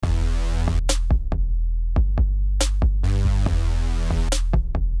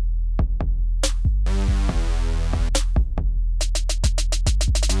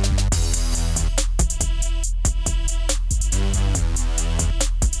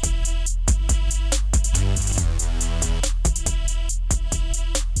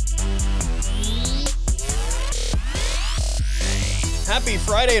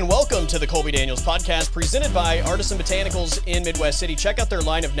Friday, and welcome to the Colby Daniels podcast presented by Artisan Botanicals in Midwest City. Check out their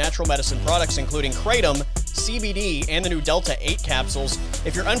line of natural medicine products, including Kratom, CBD, and the new Delta 8 capsules.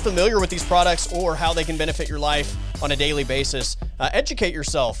 If you're unfamiliar with these products or how they can benefit your life on a daily basis, educate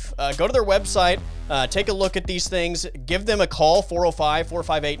yourself. Go to their website, take a look at these things, give them a call,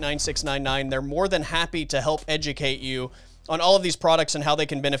 405-458-9699. They're more than happy to help educate you on all of these products and how they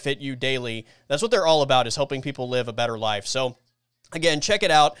can benefit you daily. That's what they're all about, is helping people live a better life. So again, check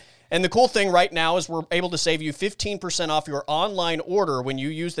it out. And the cool thing right now is we're able to save you 15% off your online order when you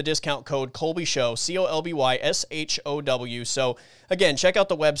use the discount code ColbyShow, COLBYSHOW. So again, check out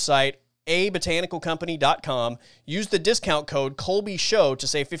the website, abotanicalcompany.com. Use the discount code ColbyShow to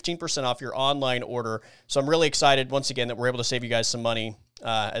save 15% off your online order. So I'm really excited, once again, that we're able to save you guys some money,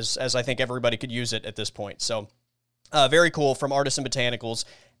 as I think everybody could use it at this point. So very cool, from Artisan Botanicals,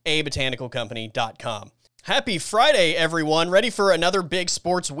 abotanicalcompany.com. Happy Friday, everyone. Ready for another big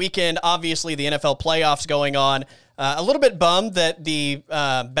sports weekend. Obviously, the NFL playoffs going on. A little bit bummed that the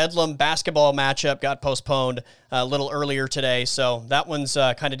Bedlam basketball matchup got postponed a little earlier today, so that one's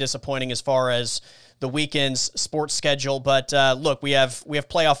kind of disappointing as far as the weekend's sports schedule. But look, we have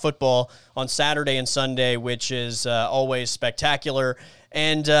playoff football on Saturday and Sunday, which is always spectacular.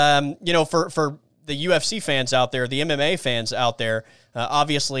 And for the UFC fans out there, the MMA fans out there,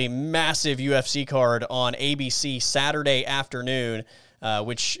 obviously massive UFC card on ABC Saturday afternoon,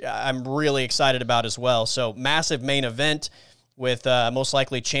 which I'm really excited about as well. So massive main event with most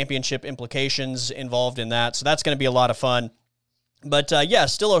likely championship implications involved in that. So that's going to be a lot of fun. But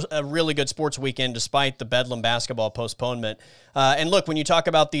still a really good sports weekend despite the Bedlam basketball postponement. And look, when you talk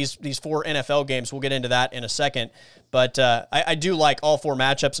about these four NFL games, we'll get into that in a second. But I do like all four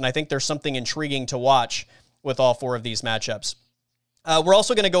matchups, and I think there's something intriguing to watch with all four of these matchups. We're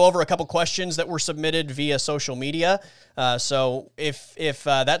also going to go over a couple questions that were submitted via social media. So if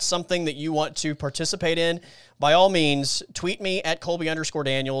that's something that you want to participate in, by all means, tweet me at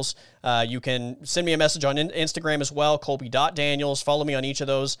Colby_Daniels. You can send me a message on Instagram as well, Colby.Daniels. Follow me on each of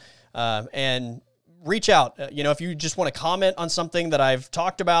those, and reach out. If you just want to comment on something that I've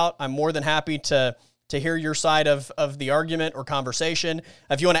talked about, I'm more than happy to hear your side of the argument or conversation.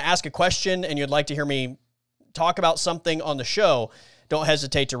 If you want to ask a question and you'd like to hear me talk about something on the show, don't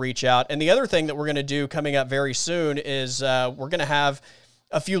hesitate to reach out. And the other thing that we're going to do coming up very soon is we're going to have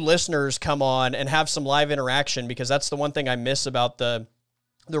a few listeners come on and have some live interaction, because that's the one thing I miss about the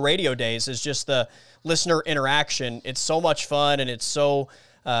radio days, is just the listener interaction. It's so much fun, and it's so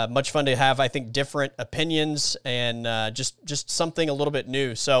much fun to have, I think, different opinions and just something a little bit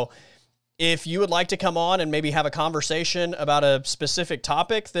new. So if you would like to come on and maybe have a conversation about a specific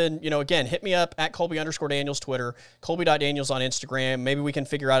topic, then, again, hit me up at Colby_Daniels Twitter, Colby.Daniels on Instagram. Maybe we can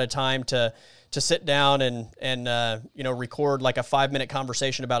figure out a time to sit down and record like a 5-minute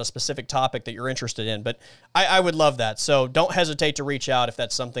conversation about a specific topic that you're interested in. But I would love that. So don't hesitate to reach out if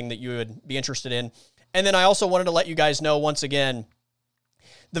that's something that you would be interested in. And then I also wanted to let you guys know, once again,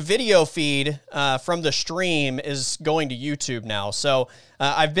 the video feed from the stream is going to YouTube now. So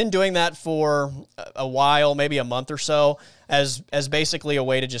I've been doing that for a while, maybe a month or so, as basically a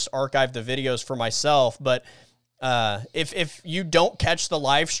way to just archive the videos for myself. But if you don't catch the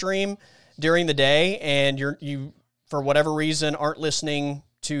live stream during the day, and you for whatever reason aren't listening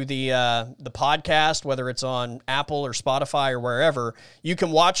to the podcast, whether it's on Apple or Spotify or wherever, you can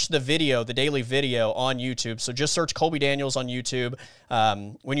watch the video, the daily video, on YouTube. So just search Colby Daniels on YouTube.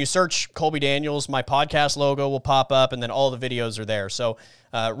 When you search Colby Daniels, my podcast logo will pop up, and then all the videos are there. So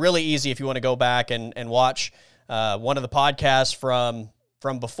really easy if you want to go back and watch one of the podcasts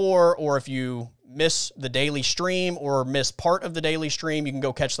from before, or if you miss the daily stream or miss part of the daily stream, you can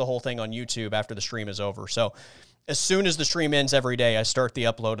go catch the whole thing on YouTube after the stream is over. So as soon as the stream ends every day, I start the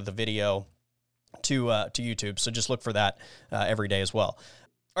upload of the video to YouTube. So just look for that every day as well.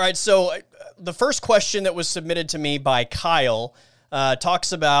 All right, so the first question that was submitted to me by Kyle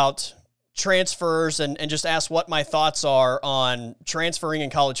talks about transfers and just asks what my thoughts are on transferring in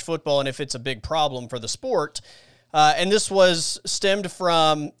college football and if it's a big problem for the sport. And this was stemmed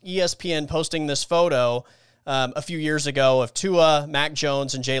from ESPN posting this photo a few years ago of Tua, Mac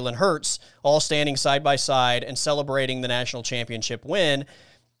Jones, and Jalen Hurts all standing side by side and celebrating the national championship win.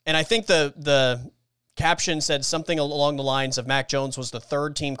 And I think the caption said something along the lines of Mac Jones was the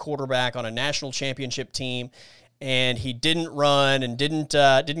third-team quarterback on a national championship team, and he didn't run and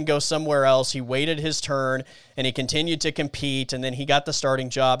didn't go somewhere else. He waited his turn, and he continued to compete, and then he got the starting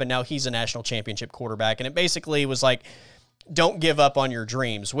job, and now he's a national championship quarterback. And it basically was like, don't give up on your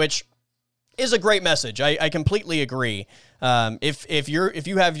dreams, which is a great message. I completely agree. If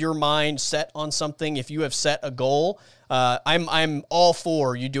you have your mind set on something, if you have set a goal, I'm all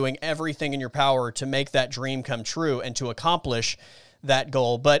for you doing everything in your power to make that dream come true and to accomplish that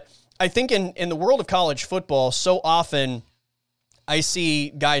goal. But I think in the world of college football, so often I see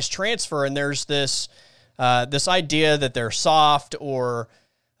guys transfer and there's this idea that they're soft or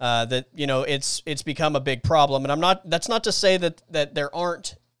that it's become a big problem. And that's not to say that there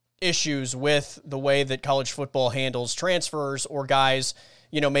aren't issues with the way that college football handles transfers or guys,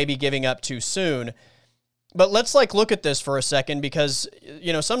 maybe giving up too soon. But let's look at this for a second because,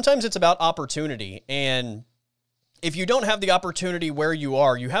 sometimes it's about opportunity. And if you don't have the opportunity where you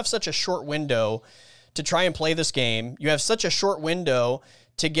are, you have such a short window to try and play this game. You have such a short window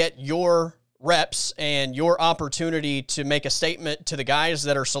to get your reps and your opportunity to make a statement to the guys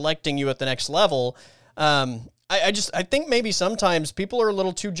that are selecting you at the next level. I think maybe sometimes people are a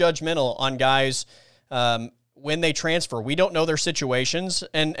little too judgmental on guys when they transfer. We don't know their situations,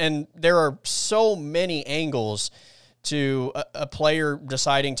 and there are so many angles to a player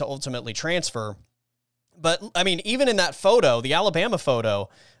deciding to ultimately transfer. But, I mean, even in that photo, the Alabama photo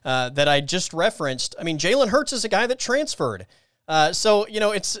that I just referenced, I mean, Jalen Hurts is a guy that transferred. So,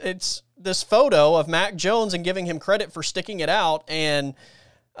 it's this photo of Mac Jones and giving him credit for sticking it out and,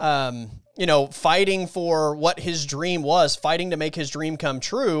 fighting for what his dream was, fighting to make his dream come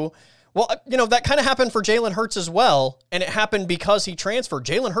true. Well, that kind of happened for Jalen Hurts as well, and it happened because he transferred.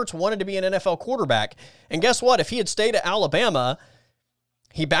 Jalen Hurts wanted to be an NFL quarterback, and guess what? If he had stayed at Alabama,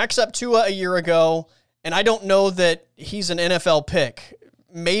 he backs up Tua a year ago, and I don't know that he's an NFL pick.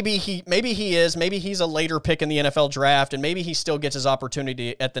 Maybe he is. Maybe he's a later pick in the NFL draft, and maybe he still gets his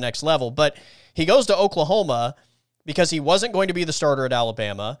opportunity at the next level. But he goes to Oklahoma because he wasn't going to be the starter at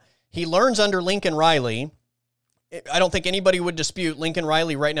Alabama. He learns under Lincoln Riley. I don't think anybody would dispute Lincoln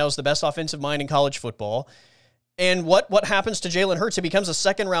Riley right now is the best offensive mind in college football. And what happens to Jalen Hurts? He becomes a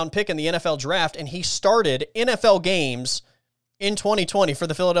second-round pick in the NFL draft, and he started NFL games in 2020 for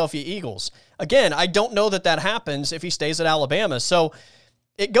the Philadelphia Eagles. Again, I don't know that happens if he stays at Alabama. So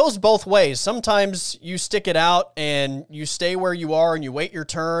it goes both ways. Sometimes you stick it out and you stay where you are and you wait your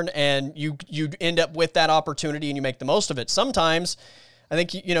turn and you end up with that opportunity and you make the most of it. Sometimes I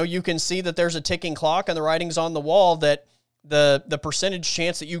think, you can see that there's a ticking clock and the writing's on the wall that the percentage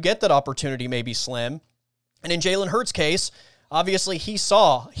chance that you get that opportunity may be slim. And in Jalen Hurts' case, obviously he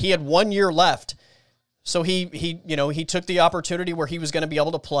had 1 year left. So he took the opportunity where he was going to be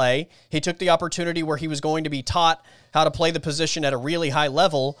able to play. He took the opportunity where he was going to be taught how to play the position at a really high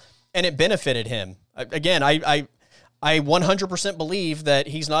level, and it benefited him. Again, I 100% believe that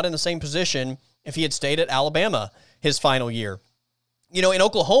he's not in the same position if he had stayed at Alabama his final year. In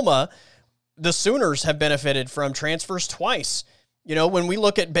Oklahoma, the Sooners have benefited from transfers twice. When we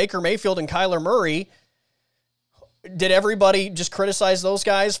look at Baker Mayfield and Kyler Murray, did everybody just criticize those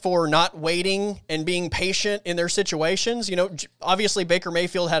guys for not waiting and being patient in their situations? Obviously Baker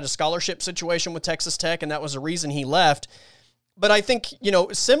Mayfield had a scholarship situation with Texas Tech, and that was the reason he left. But I think,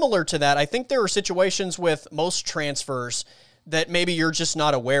 similar to that, I think there are situations with most transfers that maybe you're just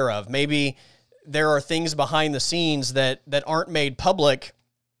not aware of. Maybe there are things behind the scenes that aren't made public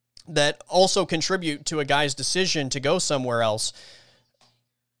that also contribute to a guy's decision to go somewhere else.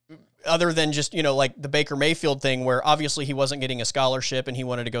 Other than just, like the Baker Mayfield thing where obviously he wasn't getting a scholarship and he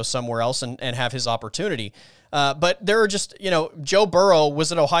wanted to go somewhere else and have his opportunity. But there are just, Joe Burrow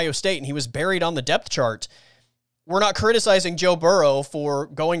was at Ohio State and he was buried on the depth chart. We're not criticizing Joe Burrow for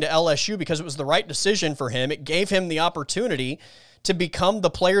going to LSU because it was the right decision for him. It gave him the opportunity to become the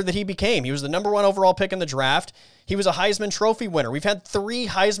player that he became. He was the number 1 overall pick in the draft. He was a Heisman Trophy winner. We've had 3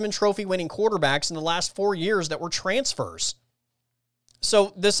 Heisman Trophy winning quarterbacks in the last 4 years that were transfers.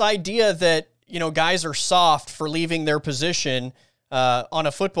 So this idea that, guys are soft for leaving their position on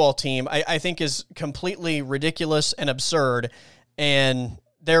a football team, I think is completely ridiculous and absurd. And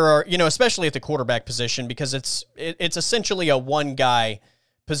there are, especially at the quarterback position, because it's essentially a one-guy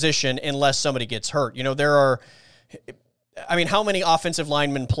position unless somebody gets hurt. How many offensive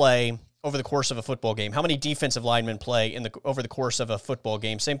linemen play over the course of a football game? How many defensive linemen play over the course of a football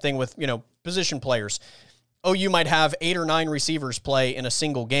game? Same thing with, position players. You might have 8 or 9 receivers play in a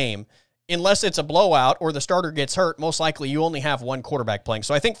single game. Unless it's a blowout or the starter gets hurt, most likely you only have one quarterback playing.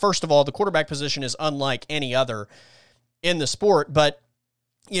 So I think, first of all, the quarterback position is unlike any other in the sport. But,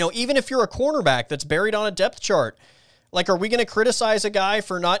 even if you're a cornerback that's buried on a depth chart, are we going to criticize a guy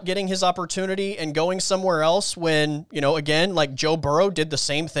for not getting his opportunity and going somewhere else when, again, like Joe Burrow did the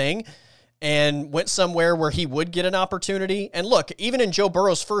same thing and went somewhere where he would get an opportunity? And look, even in Joe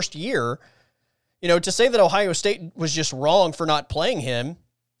Burrow's first year, to say that Ohio State was just wrong for not playing him,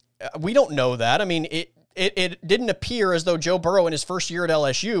 We don't know that. I mean, it didn't appear as though Joe Burrow in his first year at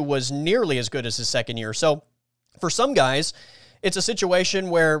LSU was nearly as good as his second year. So for some guys, it's a situation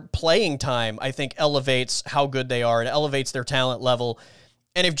where playing time, I think, elevates how good they are and elevates their talent level.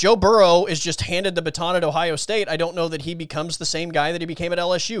 And if Joe Burrow is just handed the baton at Ohio State, I don't know that he becomes the same guy that he became at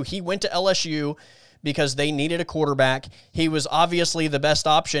LSU. He went to LSU because they needed a quarterback. He was obviously the best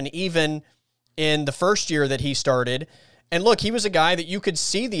option even in the first year that he started. And look, he was a guy that you could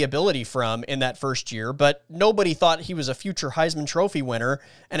see the ability from in that first year, but nobody thought he was a future Heisman Trophy winner.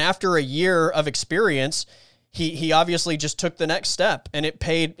 And after a year of experience, he obviously just took the next step, and it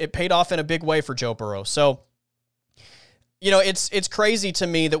paid off in a big way for Joe Burrow. So, it's crazy to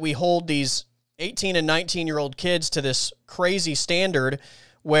me that we hold these 18 and 19-year-old kids to this crazy standard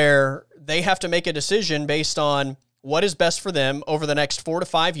where they have to make a decision based on what is best for them over the next 4 to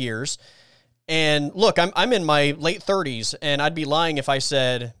 5 years. And look, I'm in my late 30s, and I'd be lying if I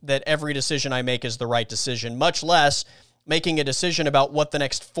said that every decision I make is the right decision, much less making a decision about what the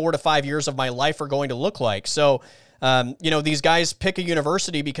next 4 to 5 years of my life are going to look like. So, these guys pick a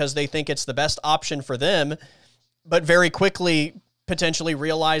university because they think it's the best option for them, but very quickly potentially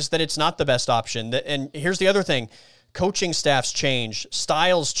realize that it's not the best option. And here's the other thing. Coaching staffs change.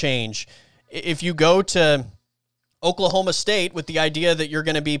 Styles change. If you go to Oklahoma State with the idea that you're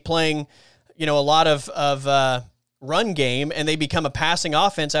going to be playing, a lot of run game, and they become a passing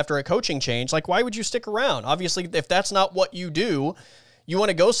offense after a coaching change, like, why would you stick around? Obviously, if that's not what you do, you want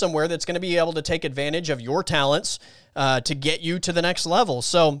to go somewhere that's going to be able to take advantage of your talents to get you to the next level.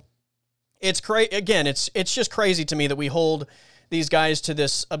 So it's again, it's just crazy to me that we hold these guys to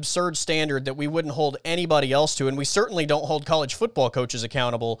this absurd standard that we wouldn't hold anybody else to, and we certainly don't hold college football coaches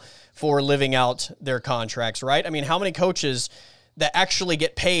accountable for living out their contracts, right? I mean, how many coaches that actually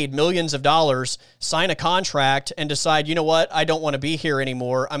get paid millions of dollars sign a contract and decide, you know what, I don't want to be here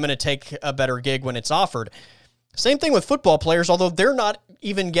anymore, I'm going to take a better gig when it's offered? Same thing with football players, although they're not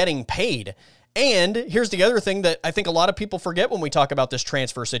even getting paid. And here's the other thing that I think a lot of people forget when we talk about this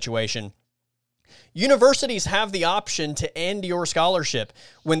transfer situation. Universities have the option to end your scholarship.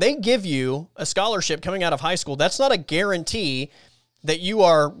 When they give you a scholarship coming out of high school, that's not a guarantee that you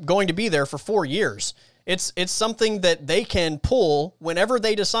are going to be there for 4 years. It's something that they can pull whenever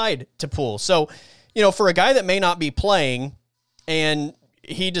they decide to pull. So, for a guy that may not be playing and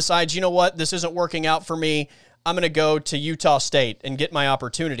he decides, you know what, this isn't working out for me, I'm going to go to Utah State and get my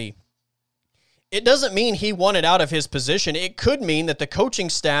opportunity. It doesn't mean he wanted out of his position. It could mean that the coaching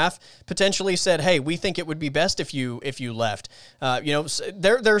staff potentially said, hey, we think it would be best if you left.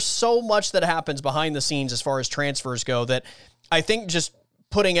 There's so much that happens behind the scenes as far as transfers go that I think just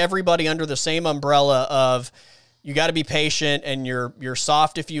putting everybody under the same umbrella of you got to be patient and you're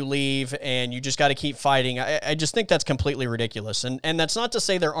soft if you leave and you just got to keep fighting. I just think that's completely ridiculous. And that's not to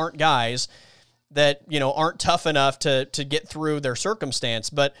say there aren't guys that, aren't tough enough to get through their circumstance.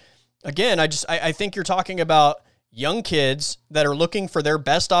 But again, I think you're talking about young kids that are looking for their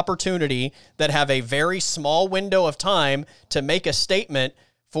best opportunity, that have a very small window of time to make a statement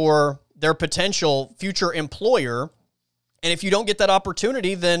for their potential future employer. And if you don't get that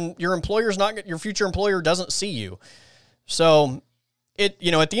opportunity, then your future employer doesn't see you. So at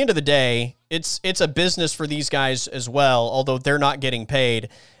the end of the day, it's a business for these guys as well, although they're not getting paid.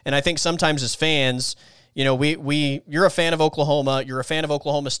 And I think sometimes as fans, you're a fan of Oklahoma, you're a fan of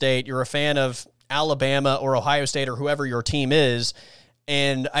Oklahoma State, you're a fan of Alabama or Ohio State or whoever your team is.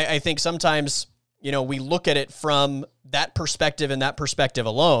 And I think sometimes, we look at it from that perspective and that perspective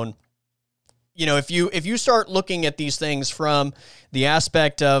alone. If you start looking at these things from the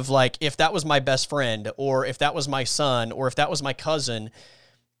aspect of, like, if that was my best friend, or if that was my son, or if that was my cousin,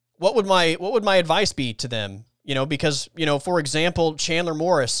 what would my advice be to them? Because, for example, Chandler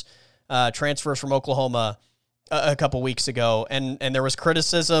Morris transfers from Oklahoma a couple weeks ago, and there was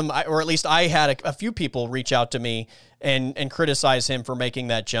criticism, or at least I had a few people reach out to me and criticize him for making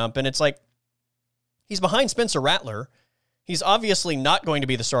that jump. And it's like, he's behind Spencer Rattler. He's obviously not going to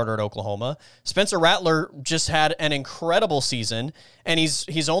be the starter at Oklahoma. Spencer Rattler just had an incredible season, and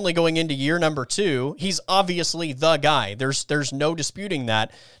he's only going into year number 2. He's obviously the guy. There's no disputing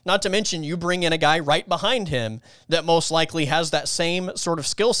that. Not to mention, you bring in a guy right behind him that most likely has that same sort of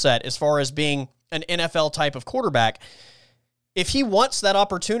skill set as far as being an NFL type of quarterback. If he wants that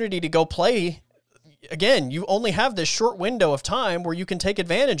opportunity to go play, again, you only have this short window of time where you can take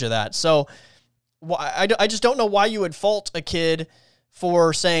advantage of that. So I just don't know why you would fault a kid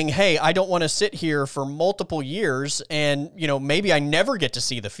for saying, hey, I don't want to sit here for multiple years and, maybe I never get to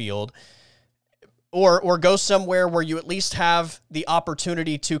see the field, or go somewhere where you at least have the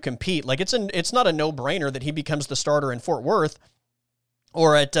opportunity to compete. Like, it's not a no-brainer that he becomes the starter in Fort Worth.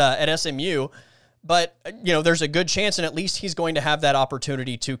 or at SMU. But, there's a good chance, and at least he's going to have that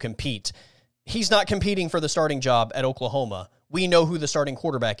opportunity to compete. He's not competing for the starting job at Oklahoma. We know who the starting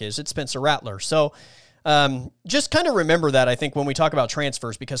quarterback is. It's Spencer Rattler. So just kind of remember that, I think, when we talk about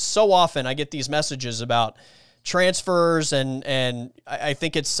transfers, because so often I get these messages about transfers, and I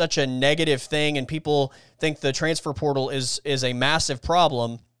think it's such a negative thing, and people think the transfer portal is a massive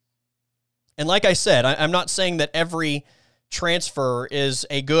problem. And like I said, I'm not saying that every transfer is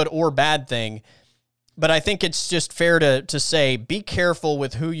a good or bad thing, but I think it's just fair to say, be careful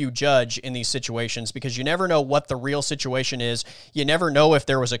with who you judge in these situations, because you never know what the real situation is. You never know if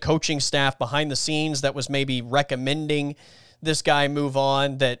there was a coaching staff behind the scenes that was maybe recommending this guy move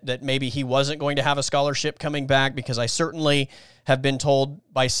on, that maybe he wasn't going to have a scholarship coming back, because I certainly have been told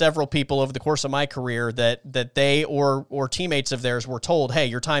by several people over the course of my career that they or teammates of theirs were told, hey,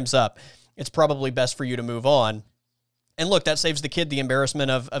 your time's up. It's probably best for you to move on. And look, that saves the kid the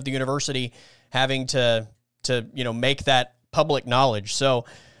embarrassment of the university having to make that public knowledge. So,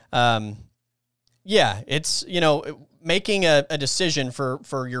 it's, making a decision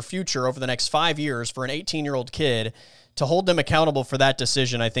for your future over the next 5 years for an 18-year-old kid, to hold them accountable for that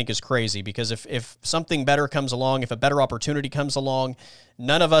decision, I think is crazy, because if something better comes along, if a better opportunity comes along,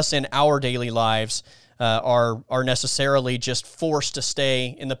 none of us in our daily lives are necessarily just forced to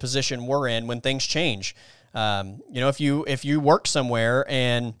stay in the position we're in when things change. If you work somewhere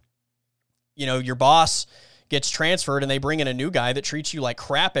and, your boss gets transferred and they bring in a new guy that treats you like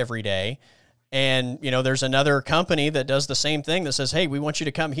crap every day, and, there's another company that does the same thing that says, hey, we want you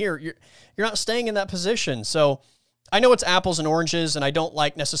to come here, you're not staying in that position. So I know it's apples and oranges, and I don't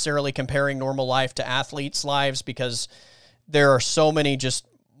like necessarily comparing normal life to athletes' lives, because there are so many just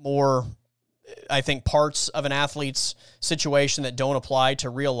more, I think, parts of an athlete's situation that don't apply to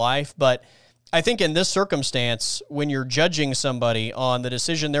real life. But I think in this circumstance, when you're judging somebody on the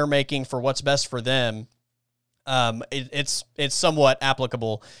decision they're making for what's best for them, it's somewhat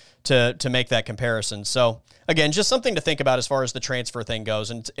applicable to make that comparison. So again, just something to think about as far as the transfer thing goes.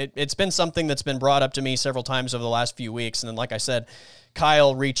 And it's been something that's been brought up to me several times over the last few weeks. And then, like I said,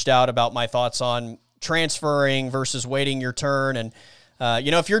 Kyle reached out about my thoughts on transferring versus waiting your turn. And,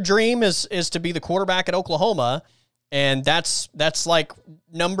 if your dream is to be the quarterback at Oklahoma, and that's like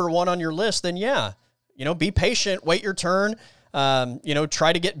number one on your list, then be patient, wait your turn,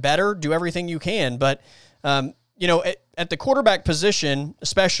 try to get better, do everything you can. But, at the quarterback position,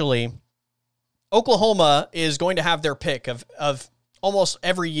 especially, Oklahoma is going to have their pick of almost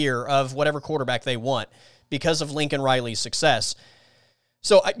every year of whatever quarterback they want because of Lincoln Riley's success.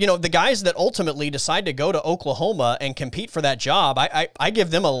 So, the guys that ultimately decide to go to Oklahoma and compete for that job, I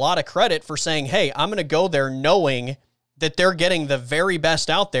give them a lot of credit for saying, hey, I'm going to go there knowing that they're getting the very best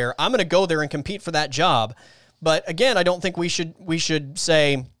out there. I'm going to go there and compete for that job. But again, I don't think we should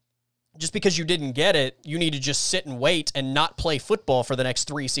say, just because you didn't get it, you need to just sit and wait and not play football for the next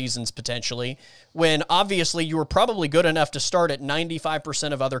 3 seasons potentially, when obviously you were probably good enough to start at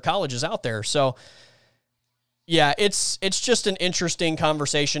 95% of other colleges out there. So, yeah, it's just an interesting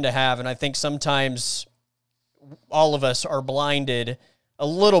conversation to have, and I think sometimes all of us are blinded a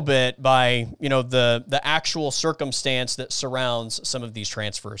little bit by, the actual circumstance that surrounds some of these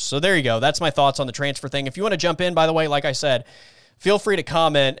transfers. So there you go. That's my thoughts on the transfer thing. If you want to jump in, by the way, like I said, feel free to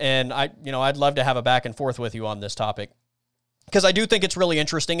comment, and I'd love to have a back and forth with you on this topic, because I do think it's really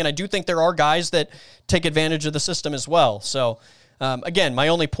interesting, and I do think there are guys that take advantage of the system as well. So again, my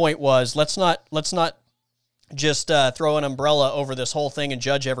only point was let's not just throw an umbrella over this whole thing and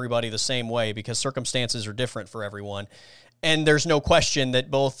judge everybody the same way, because circumstances are different for everyone. And there's no question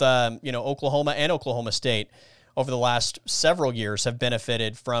that both Oklahoma and Oklahoma State over the last several years have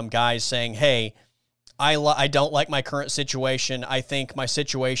benefited from guys saying, hey, I don't like my current situation. I think my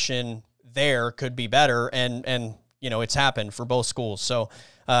situation there could be better. And it's happened for both schools. So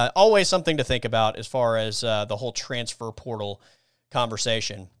always something to think about as far as the whole transfer portal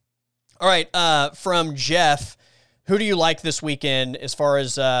conversation. All right, from Jeff, who do you like this weekend as far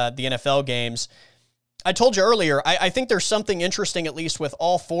as the NFL games? I told you earlier, I think there's something interesting, at least with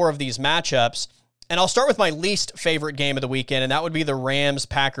all 4 of these matchups. And I'll start with my least favorite game of the weekend, and that would be the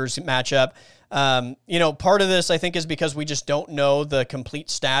Rams-Packers matchup. Part of this, I think, is because we just don't know the complete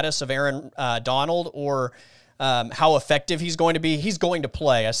status of Aaron Donald, or how effective he's going to be. He's going to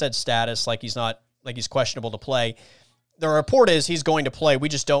play. I said status like he's questionable to play. The report is he's going to play. We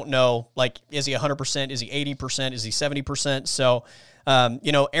just don't know, is he 100%? Is he 80%? Is he 70%? So,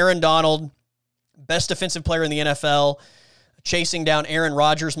 Aaron Donald, best defensive player in the NFL, chasing down Aaron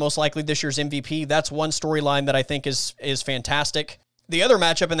Rodgers, most likely this year's MVP. That's one storyline that I think is fantastic. The other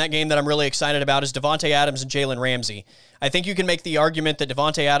matchup in that game that I'm really excited about is Davante Adams and Jalen Ramsey. I think you can make the argument that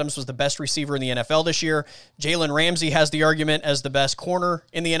Davante Adams was the best receiver in the NFL this year. Jalen Ramsey has the argument as the best corner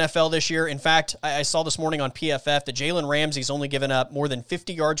in the NFL this year. In fact, I saw this morning on PFF that Jalen Ramsey's only given up more than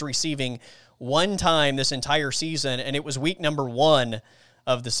 50 yards receiving one time this entire season, and it was week number 1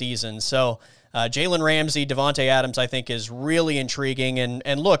 of the season. So Jalen Ramsey, Davante Adams, I think is really intriguing.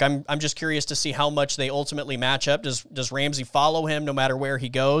 And look, I'm just curious to see how much they ultimately match up. Does Ramsey follow him no matter where he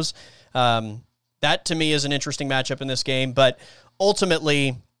goes? That to me is an interesting matchup in this game. But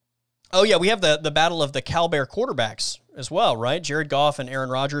ultimately, we have the battle of the Cal Bear quarterbacks as well, right? Jared Goff and Aaron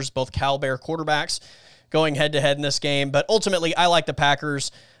Rodgers, both Cal Bear quarterbacks, going head-to-head in this game. But ultimately, I like the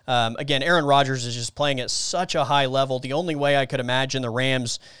Packers. Again, Aaron Rodgers is just playing at such a high level. The only way I could imagine the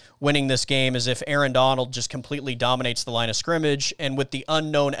Rams winning this game is if Aaron Donald just completely dominates the line of scrimmage, and with the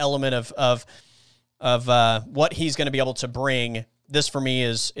unknown element of what he's going to be able to bring, this for me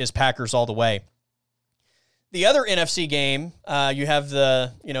is Packers all the way. The other NFC game, you have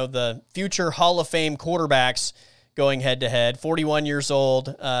the future Hall of Fame quarterbacks going head-to-head. 41-year-old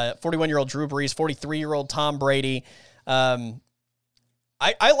Drew Brees, 43-year-old Tom Brady.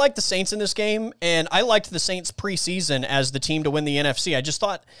 I like the Saints in this game, and I liked the Saints preseason as the team to win the NFC. I just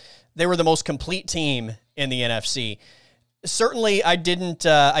thought they were the most complete team in the NFC. Certainly, I didn't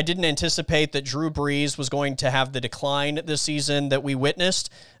anticipate that Drew Brees was going to have the decline this season that we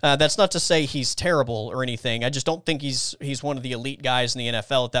witnessed. That's not to say he's terrible or anything. I just don't think he's one of the elite guys in the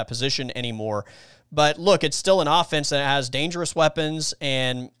NFL at that position anymore. But look, it's still an offense that has dangerous weapons,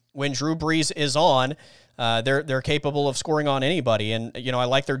 and when Drew Brees is on, they're capable of scoring on anybody. And, I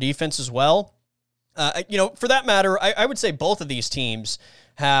like their defense as well. For that matter, I would say both of these teams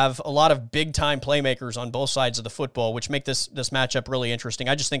have a lot of big-time playmakers on both sides of the football, which make this matchup really interesting.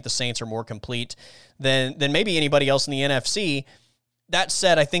 I just think the Saints are more complete than maybe anybody else in the NFC. That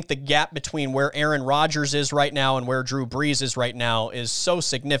said, I think the gap between where Aaron Rodgers is right now and where Drew Brees is right now is so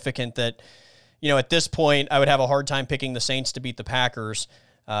significant that, at this point, I would have a hard time picking the Saints to beat the Packers.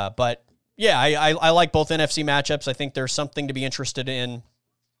 But yeah, I like both NFC matchups. I think there's something to be interested in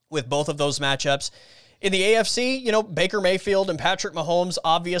with both of those matchups. In the AFC, Baker Mayfield and Patrick Mahomes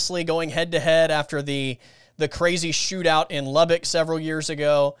obviously going head-to-head after the crazy shootout in Lubbock several years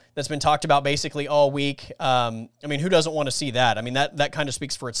ago that's been talked about basically all week. Who doesn't want to see that? That kind of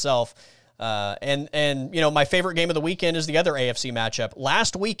speaks for itself. My favorite game of the weekend is the other AFC matchup.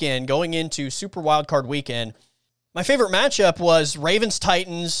 Last weekend, going into Super Wildcard Weekend, my favorite matchup was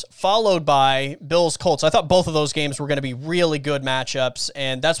Ravens-Titans, followed by Bills-Colts. I thought both of those games were going to be really good matchups,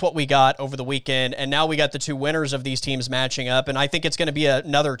 and that's what we got over the weekend. And now we got the two winners of these teams matching up, and I think it's going to be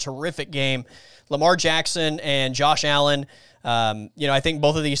another terrific game. Lamar Jackson and Josh Allen, I think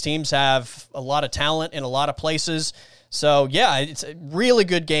both of these teams have a lot of talent in a lot of places. So, yeah, it's really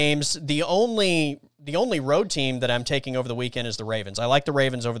good games. The only road team that I'm taking over the weekend is the Ravens. I like the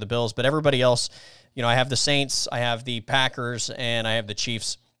Ravens over the Bills, but everybody else, I have the Saints, I have the Packers, and I have the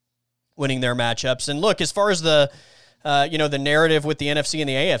Chiefs winning their matchups. And look, as far as the narrative with the NFC and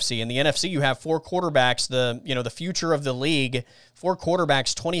the AFC, in the NFC you have 4 quarterbacks, the future of the league, 4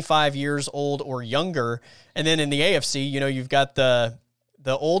 quarterbacks 25 years old or younger. And then in the AFC, you've got the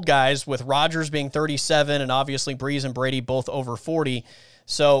old guys with Rodgers being 37 and obviously Brees and Brady both over 40.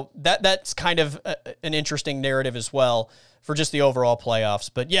 So that's kind of an interesting narrative as well for just the overall playoffs.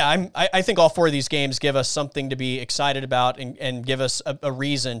 But yeah, I think all 4 of these games give us something to be excited about and give us a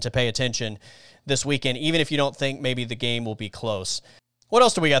reason to pay attention this weekend, even if you don't think maybe the game will be close. What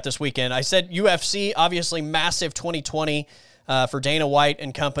else do we got this weekend? I said UFC, obviously massive 2020 for Dana White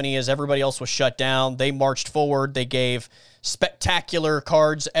and company as everybody else was shut down. They marched forward. They gave spectacular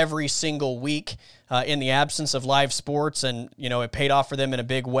cards every single week in the absence of live sports, and it paid off for them in a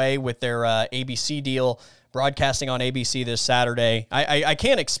big way with their ABC deal, broadcasting on ABC this Saturday. I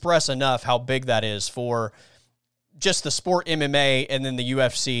can't express enough how big that is for just the sport MMA and then the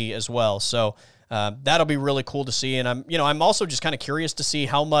UFC as well. So that'll be really cool to see. And I'm also just kind of curious to see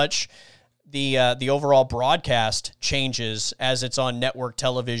how much the overall broadcast changes as it's on network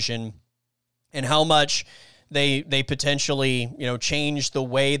television, and how much they potentially change the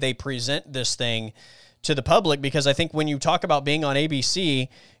way they present this thing to the public. Because I think when you talk about being on ABC,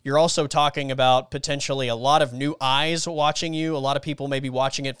 you're also talking about potentially a lot of new eyes watching you, a lot of people maybe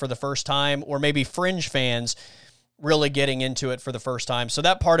watching it for the first time, or maybe fringe fans really getting into it for the first time. So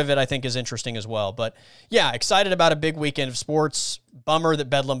that part of it I think is interesting as well. But yeah, excited about a big weekend of sports. Bummer that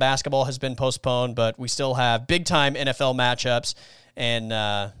Bedlam basketball has been postponed, but we still have big time NFL matchups and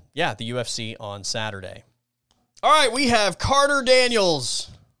the UFC on Saturday. All right, we have Carter Daniels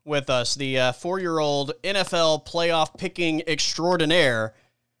with us, the 4-year-old NFL playoff picking extraordinaire,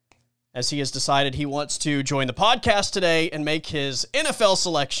 as he has decided he wants to join the podcast today and make his NFL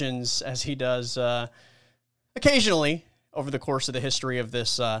selections, as he does occasionally over the course of the history of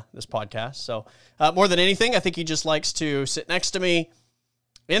this podcast. So more than anything, I think he just likes to sit next to me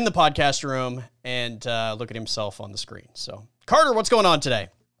in the podcast room and look at himself on the screen. So, Carter, what's going on today?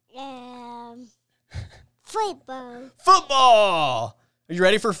 Football. Football! Are you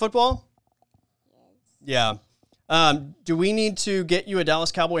ready for football? Yes. Yeah. Do we need to get you a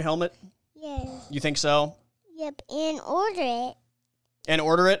Dallas Cowboy helmet? Yes. You think so? Yep, and order it. And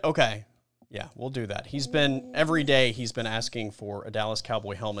order it? Okay. Yeah, we'll do that. Every day he's been asking for a Dallas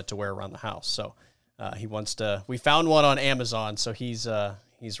Cowboy helmet to wear around the house. So he wants to, we found one on Amazon, so he's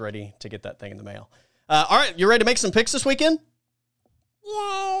ready to get that thing in the mail. All right, you ready to make some picks this weekend?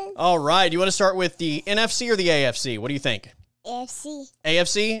 Yes. All right, you want to start with the NFC or the AFC? What do you think? AFC.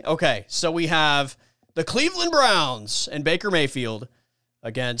 AFC? Okay, so we have the Cleveland Browns and Baker Mayfield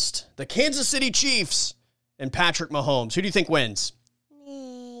against the Kansas City Chiefs and Patrick Mahomes. Who do you think wins?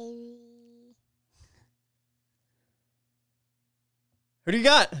 Maybe. Who do you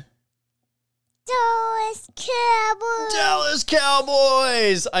got? Dallas Cowboys. Dallas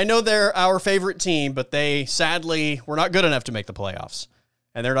Cowboys! I know they're our favorite team, but they sadly were not good enough to make the playoffs,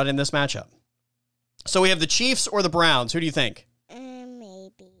 and they're not in this matchup. So we have the Chiefs or the Browns. Who do you think?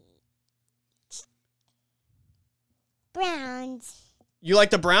 Maybe. Browns. You like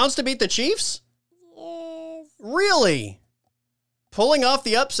the Browns to beat the Chiefs? Yes. Really? Pulling off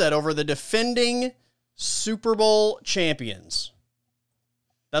the upset over the defending Super Bowl champions.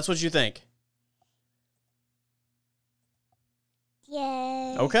 That's what you think?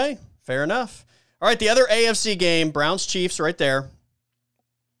 Yes. Okay, fair enough. All right, the other AFC game, Browns-Chiefs right there.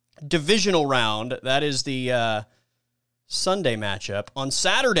 Divisional round. That is the Sunday matchup. On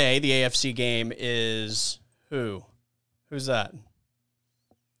Saturday, the AFC game is who? Who's that?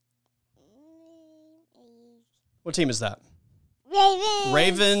 What team is that? Ravens.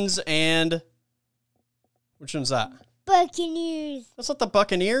 Ravens and which one's that? Buccaneers. That's not the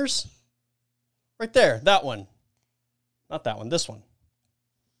Buccaneers. Right there, that one. Not that one, this one.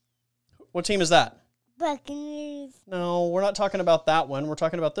 What team is that? Buccaneers. No, we're not talking about that one. We're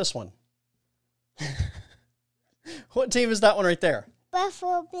talking about this one. What team is that one right there?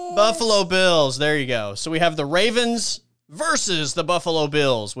 Buffalo Bills. Buffalo Bills. There you go. So we have the Ravens versus the Buffalo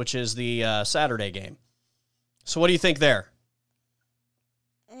Bills, which is the Saturday game. So what do you think there?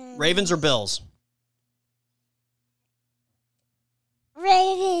 Ravens or Bills?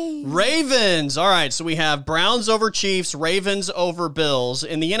 Ravens. Ravens. All right, so we have Browns over Chiefs, Ravens over Bills.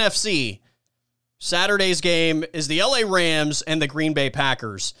 In the NFC, Saturday's game is the LA Rams and the Green Bay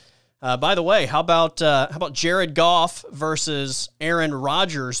Packers. By the way, how about Jared Goff versus Aaron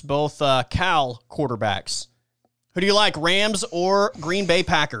Rodgers, both Cal quarterbacks? Who do you like, Rams or Green Bay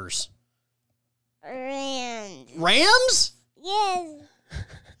Packers? Rams. Rams? Yes.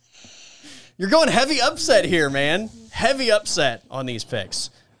 You're going heavy upset here, man. Heavy upset on these picks.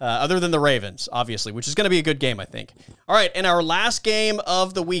 Other than the Ravens, obviously, which is going to be a good game, I think. All right, and our last game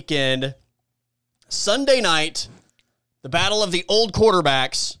of the weekend, Sunday night, the battle of the old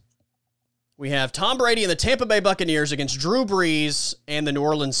quarterbacks. We have Tom Brady and the Tampa Bay Buccaneers against Drew Brees and the New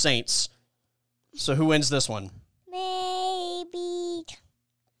Orleans Saints. So who wins this one? Maybe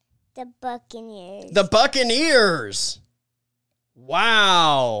the Buccaneers. The Buccaneers.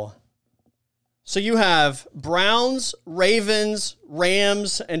 Wow. So you have Browns, Ravens,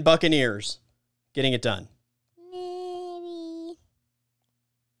 Rams, and Buccaneers getting it done. Maybe.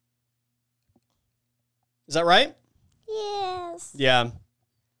 Is that right? Yes. Yeah.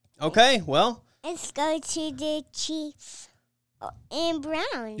 Okay, well. Let's go to the Chiefs and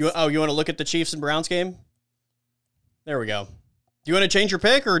Browns. You want to look at the Chiefs and Browns game? There we go. Do you want to change your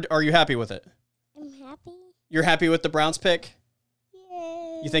pick, or are you happy with it? I'm happy. You're happy with the Browns pick?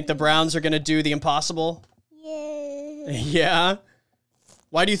 Yes. You think the Browns are going to do the impossible? Yes. Yeah.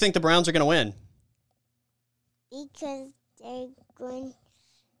 Why do you think the Browns are going to win? Because they're going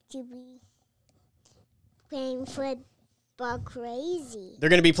to be playing football crazy. They're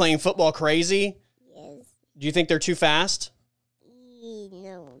going to be playing football crazy? Yes. Do you think they're too fast?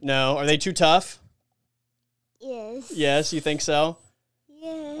 No. No. Are they too tough? Yes. Yes, you think so?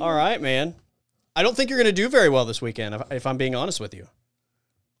 Yes. All right, man. I don't think you're going to do very well this weekend, if I'm being honest with you.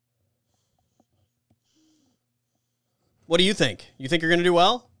 What do you think? You think you're going to do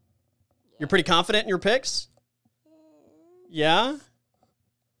well? You're pretty confident in your picks? Yeah?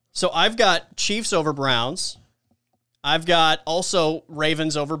 So I've got Chiefs over Browns. I've got also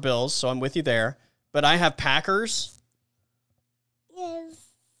Ravens over Bills, so I'm with you there. But I have Packers. Yes.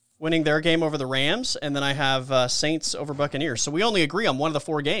 winning their game over the Rams, and then I have Saints over Buccaneers. So we only agree on one of the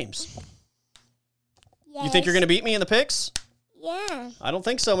 4 games. Yes. You think you're going to beat me in the picks? Yeah. I don't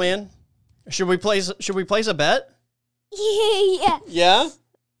think so, man. Should we place a bet? Yeah. Yeah?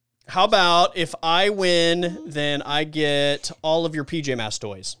 How about if I win, then I get all of your PJ Masks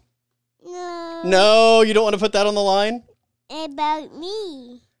toys? No. No, you don't want to put that on the line? About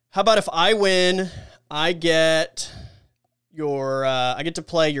me. How about if I win, I get I get to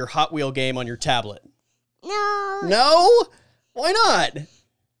play your Hot Wheel game on your tablet? No. No? Why not?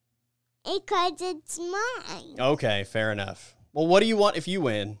 Because it's mine. Okay, fair enough. Well, what do you want if you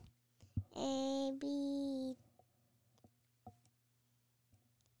win? Maybe.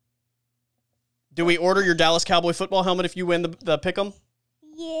 Do we order your Dallas Cowboy football helmet if you win the pick'em?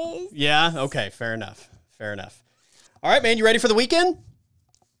 Yes. Yeah? Okay, fair enough. Fair enough. All right, man, you ready for the weekend?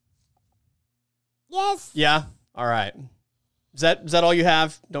 Yes. Yeah? All right. Is that all you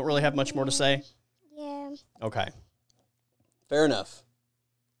have? Don't really have much more to say? Yeah. Okay. Fair enough.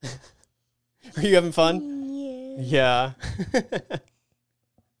 Are you having fun? Yeah. Yeah.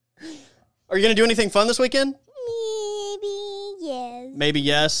 Are you going to do anything fun this weekend? Maybe yes. Maybe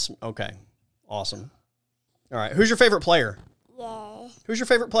yes. Okay. Awesome. All right. Who's your favorite player? Yeah. Who's your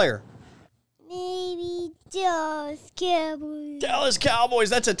favorite player? Maybe Dallas Cowboys. Dallas Cowboys.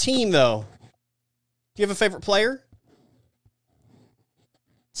 That's a team, though. Do you have a favorite player?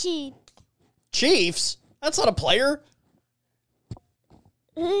 Chief. Chiefs? That's not a player.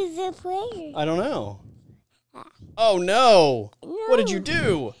 Who's the player? I don't know. Oh, no. No. What did you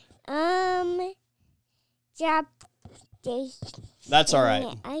do? Drop this. That's all right.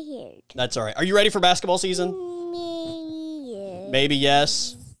 I heard. That's all right. Are you ready for basketball season? Maybe yes. Maybe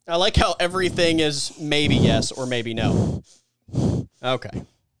yes. I like how everything is maybe yes or maybe no. Okay.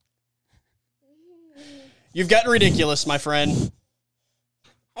 You've gotten ridiculous, my friend.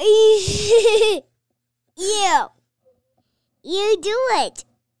 You. You do it.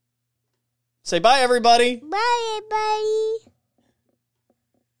 Say bye, everybody. Bye, everybody.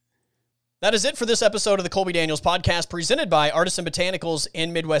 That is it for this episode of the Colby Daniels Podcast, presented by Artisan Botanicals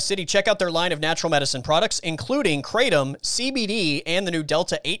in Midwest City. Check out their line of natural medicine products, including Kratom, CBD, and the new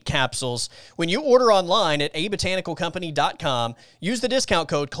Delta 8 capsules. When you order online at abotanicalcompany.com, use the discount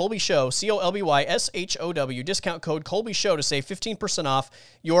code Colby Show, COLBYSHOW, discount code Colby Show to save 15% off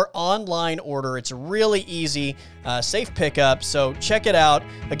your online order. It's really easy, safe pickup, so check it out.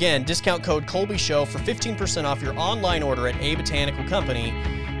 Again, discount code Colby Show for 15% off your online order at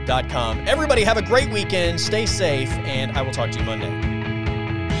abotanicalcompany.com. Everybody have a great weekend, stay safe, and I will talk to you Monday.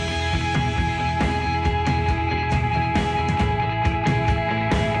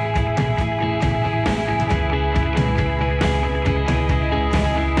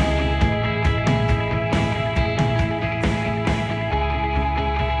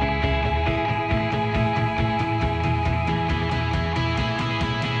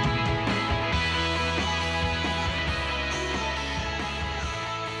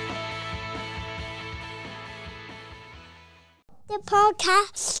 The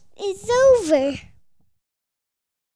podcast is over.